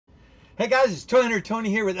Hey guys, it's Toy Hunter Tony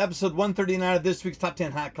here with episode 139 of this week's Top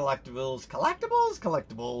 10 Hot Collectibles.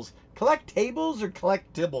 Collectables or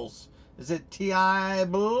collectibles? Is it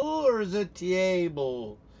T-I-able or is it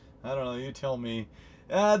T-able? I don't know, you tell me.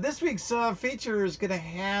 This week's feature is going to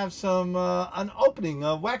have an opening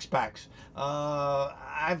of wax packs.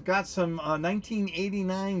 I've got some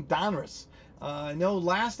 1989 Donruss. I know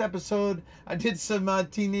last episode I did some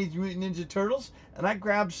Teenage Mutant Ninja Turtles and I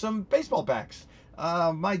grabbed some baseball packs.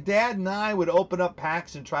 My dad and I would open up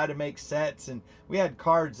packs and try to make sets, and we had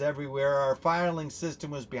cards everywhere. Our filing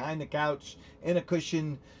system was behind the couch, in a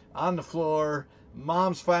cushion, on the floor.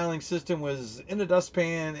 Mom's filing system was in a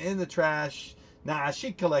dustpan, in the trash. Nah,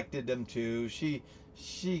 she collected them too. She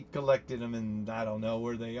collected them, and I don't know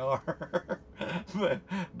where they are.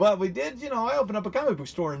 but we did, I opened up a comic book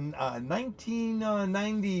store in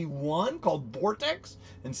 1991 called Vortex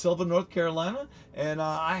in Sylvan, North Carolina, and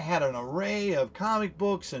I had an array of comic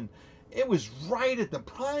books, and it was right at the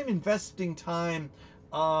prime investing time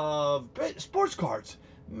of sports cards.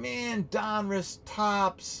 Man, Donruss,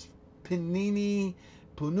 Topps, Panini,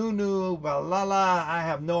 Pununu, Valhalla. I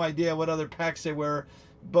have no idea what other packs they were.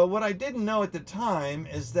 But what I didn't know at the time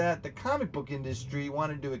is that the comic book industry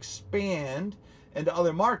wanted to expand into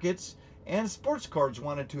other markets, and sports cards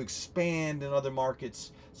wanted to expand in other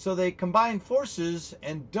markets. So they combined forces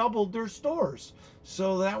and doubled their stores.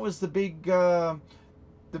 So that was the big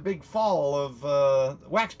fall of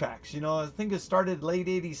wax packs. I think it started late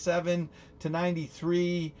 87 to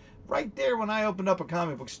 93. Right there when I opened up a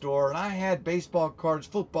comic book store, and I had baseball cards,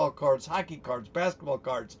 football cards, hockey cards, basketball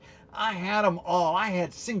cards. I had them all. I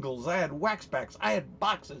had singles, I had wax packs, I had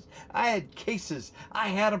boxes, I had cases. I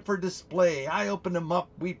had them for display. I opened them up,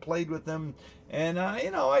 we played with them, and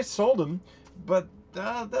I sold them. But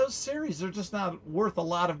those series are just not worth a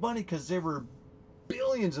lot of money because they were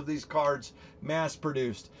billions of these cards mass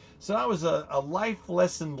produced. So that was a life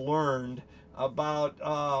lesson learned about,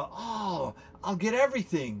 I'll get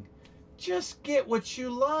everything. Just get what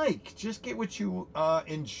you like. Just get what you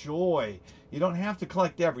enjoy. You don't have to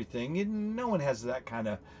collect everything. No one has that kind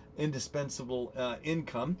of indispensable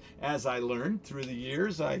income. As I learned through the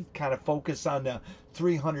years, I kind of focus on the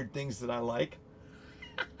 300 things that I like.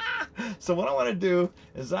 So what I want to do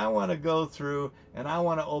is I want to go through and I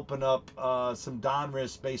want to open up some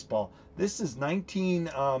Donruss baseball. This is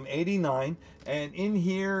 1989, and in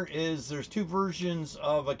here there's two versions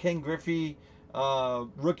of a Ken Griffey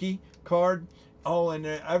rookie card. Oh, and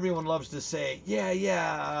everyone loves to say,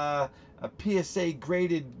 a PSA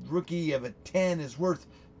graded rookie of a 10 is worth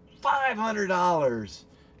 $500.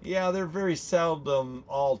 Yeah, they're very seldom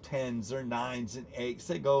all 10s. They're 9s and 8s.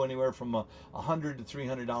 They go anywhere from $100 to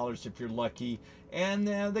 $300 if you're lucky. And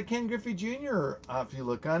the Ken Griffey Jr., if you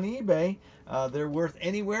look on eBay, they're worth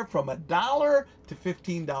anywhere from $1 to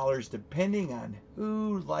 $15 depending on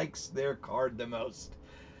who likes their card the most.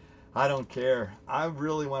 I don't care. I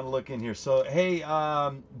really want to look in here. So, hey,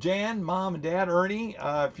 Jan, Mom, and Dad, Ernie,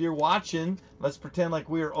 if you're watching, let's pretend like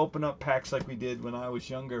we were opening up packs like we did when I was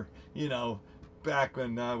younger, back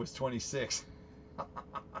when I was 26.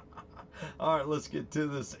 All right, let's get to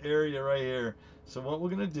this area right here. So what we're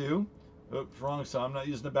going to do, oops, wrong, so I'm not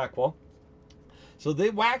using the back wall. So they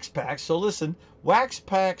wax packs. So listen, wax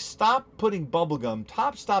packs stopped putting bubblegum.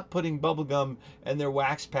 Top stopped putting bubblegum in their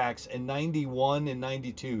wax packs in 91 and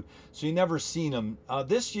 92. So you never seen them.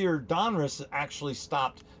 This year, Donruss actually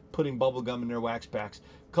stopped putting bubblegum in their wax packs.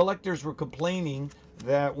 Collectors were complaining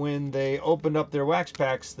that when they opened up their wax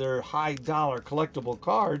packs, their high dollar collectible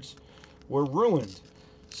cards were ruined.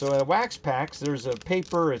 So at wax packs, there's a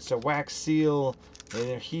paper, it's a wax seal, and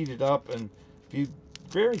they're heated up, and if you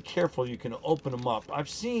very careful, you can open them up. Now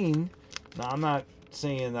I'm not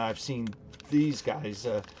saying that I've seen these guys.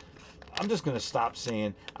 I'm just going to stop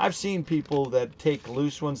saying. I've seen people that take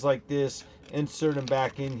loose ones like this, insert them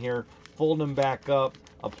back in here, fold them back up,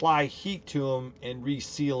 apply heat to them, and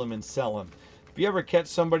reseal them and sell them. If you ever catch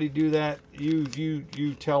somebody do that, you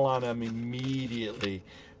tell on them immediately.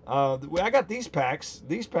 I got these packs.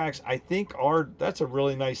 These packs, I think, that's a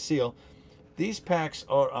really nice seal. These packs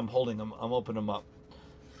are, I'm holding them, I'm opening them up.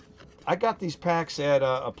 I got these packs at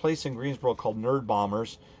a place in Greensboro called Nerd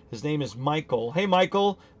Bombers. His name is Michael. Hey,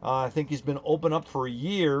 Michael. I think he's been open up for a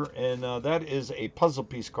year, and that is a puzzle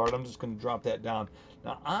piece card. I'm just going to drop that down.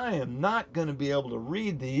 Now, I am not going to be able to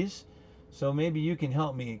read these, so maybe you can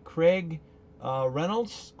help me. Craig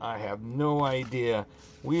Reynolds? I have no idea.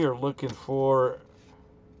 We are looking for,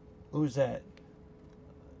 who's that?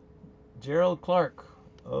 Gerald Clark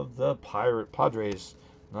of the Padres.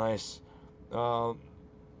 Nice.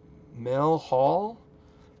 Mel Hall?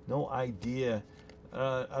 No idea.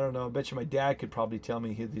 I don't know. I bet you my dad could probably tell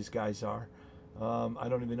me who these guys are. I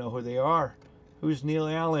don't even know who they are. Who's Neil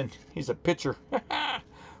Allen? He's a pitcher.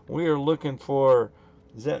 We are looking for.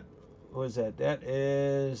 Is that? What is that? That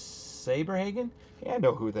is Saberhagen. Yeah, I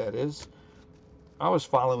know who that is. I was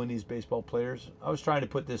following these baseball players. I was trying to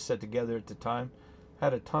put this set together at the time.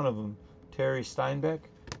 Had a ton of them. Terry Steinbeck.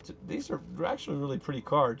 These are actually really pretty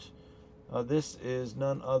cards. This is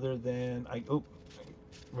none other than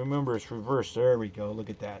remember it's reversed. There we go. Look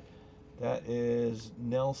at that. That is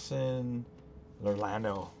Nelson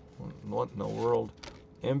Orlando. What in the world?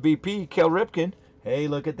 MVP Kel Ripken. Hey,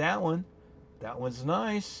 look at that one. That one's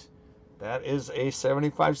nice. That is a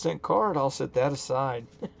 75-cent card. I'll set that aside.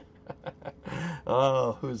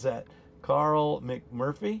 Oh, who's that? Carl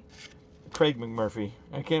McMurphy? Craig McMurphy.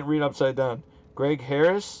 I can't read upside down. Greg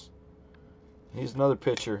Harris. He's another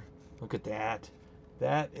pitcher. Look at that.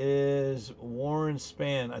 That is Warren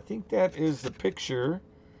Span. I think that is the picture.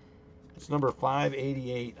 It's number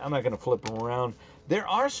 588. I'm not going to flip them around. There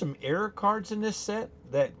are some error cards in this set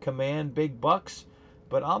that command big bucks,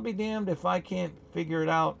 but I'll be damned if I can't figure it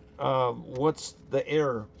out. What's the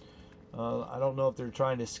error? I don't know if they're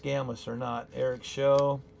trying to scam us or not. Eric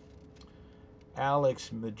Show,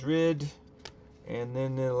 Alex Madrid, and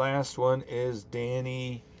then the last one is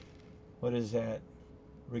Danny. What is that?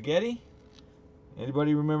 Rigetti?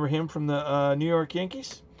 Anybody remember him from the New York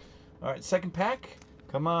Yankees? All right, second pack.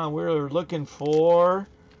 Come on, we're looking for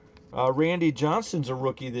Randy Johnson's a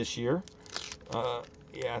rookie this year.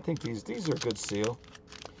 Yeah, I think these are a good seal.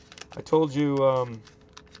 I told you.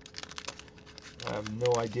 I have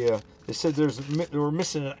no idea. They said they were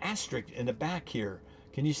missing an asterisk in the back here.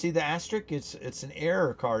 Can you see the asterisk? It's an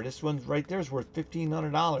error card. This one right there is worth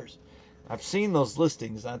 $1,500. I've seen those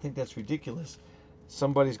listings. I think that's ridiculous.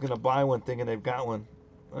 Somebody's going to buy one thinking they've got one.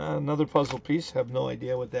 Another puzzle piece. Have no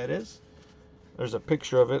idea what that is. There's a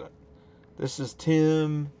picture of it. This is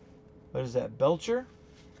Tim. What is that? Belcher?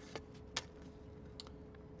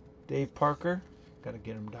 Dave Parker. Got to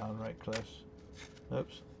get him down right, Cliffs.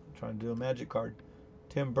 Oops. I'm trying to do a magic card.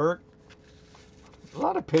 Tim Burke. A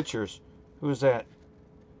lot of pictures. Who is that?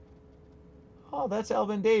 Oh, that's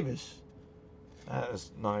Alvin Davis. That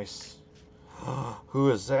is nice. Who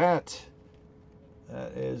is that?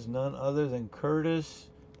 That is none other than Curtis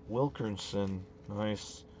Wilkerson.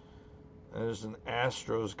 Nice. There's an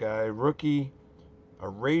Astros guy. Rookie. A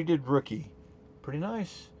rated rookie. Pretty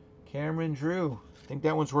nice. Cameron Drew. I think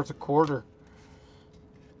that one's worth $0.25.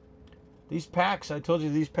 These packs, I told you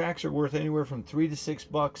these packs are worth anywhere from $3 to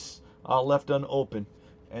 $6 left unopened.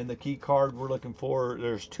 And the key card we're looking for,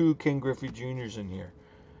 there's 2 Ken Griffey Jr.'s in here.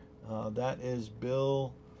 That is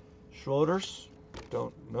Bill Schroeders.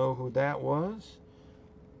 Don't know who that was.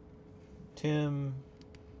 Tim,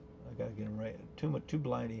 I gotta get him right. Too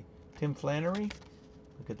blindy. Tim Flannery.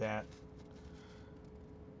 Look at that.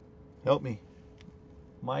 Help me.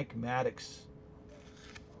 Mike Maddox.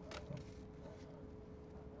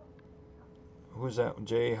 Who's that?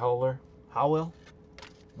 Jay Howell.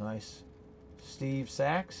 Nice. Steve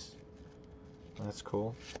Sachs. That's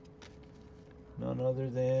cool. None other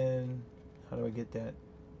than, how do I get that?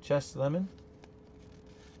 Chess Lemon.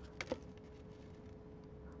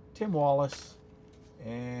 Tim Wallace.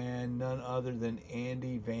 And none other than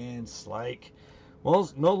Andy Van Slyke. Well,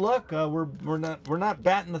 no luck. We're not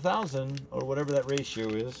batting 1,000 or whatever that ratio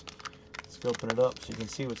is. Let's open it up so you can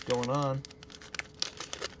see what's going on.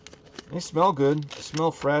 They smell good. They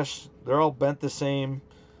smell fresh. They're all bent the same.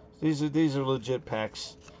 These are legit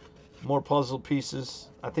packs. More puzzle pieces.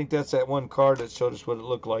 I think that's that one card that showed us what it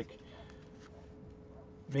looked like.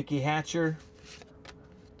 Mickey Hatcher.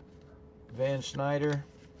 Van Schneider.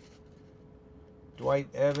 Dwight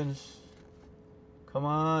Evans. Come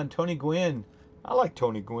on, Tony Gwynn. I like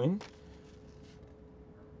Tony Gwynn.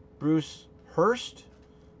 Bruce Hurst.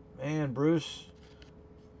 Man, Bruce.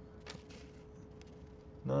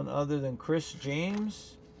 None other than Chris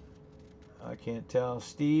James. I can't tell.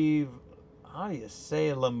 Steve, how do you say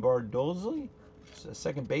it? Lombardozzi?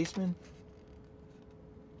 Second baseman.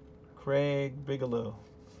 Craig Bigelow.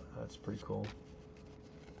 That's pretty cool.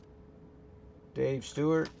 Dave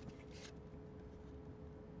Stewart.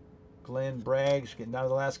 Glenn Braggs. Getting down to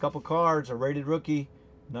the last couple cards. A rated rookie.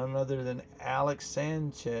 None other than Alex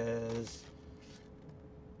Sanchez.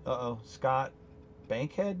 Scott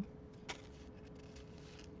Bankhead.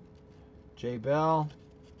 Jay Bell.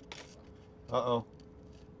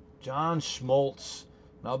 John Schmaltz.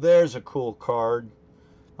 Now there's a cool card.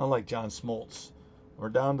 I like John Schmaltz. We're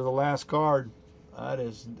down to the last card. That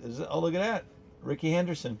is oh, look at that. Ricky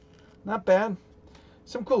Henderson. Not bad.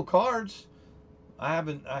 Some cool cards. I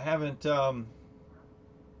haven't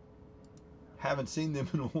Haven't seen them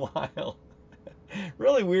in a while.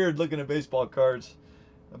 Really weird looking at baseball cards.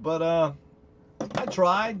 But I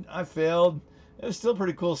tried. I failed. It was still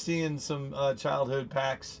pretty cool seeing some childhood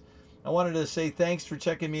packs. I wanted to say thanks for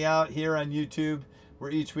checking me out here on YouTube, where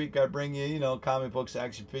each week I bring you, comic books,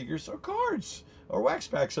 action figures, or cards, or wax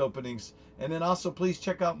packs openings. And then also please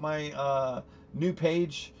check out my new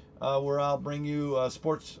page where I'll bring you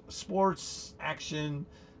sports, action,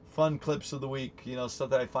 fun clips of the week. Stuff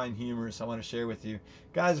that I find humorous. I want to share with you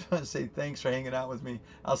guys. I want to say thanks for hanging out with me.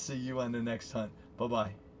 I'll see you on the next hunt. Bye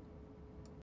bye.